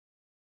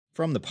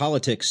From the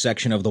politics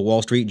section of the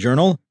Wall Street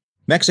Journal,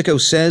 Mexico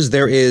says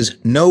there is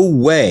no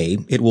way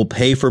it will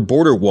pay for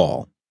border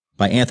wall,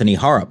 by Anthony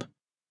Harrup.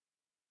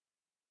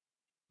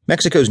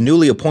 Mexico's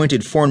newly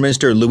appointed Foreign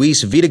Minister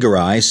Luis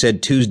Videgaray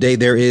said Tuesday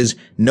there is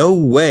no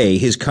way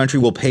his country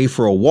will pay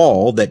for a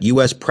wall that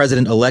U.S.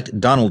 President-elect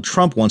Donald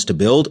Trump wants to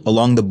build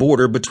along the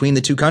border between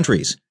the two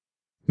countries.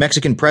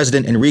 Mexican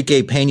President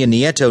Enrique Peña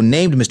Nieto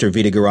named Mr.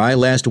 Videgaray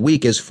last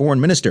week as foreign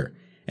minister,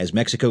 as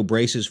Mexico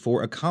braces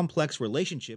for a complex relationship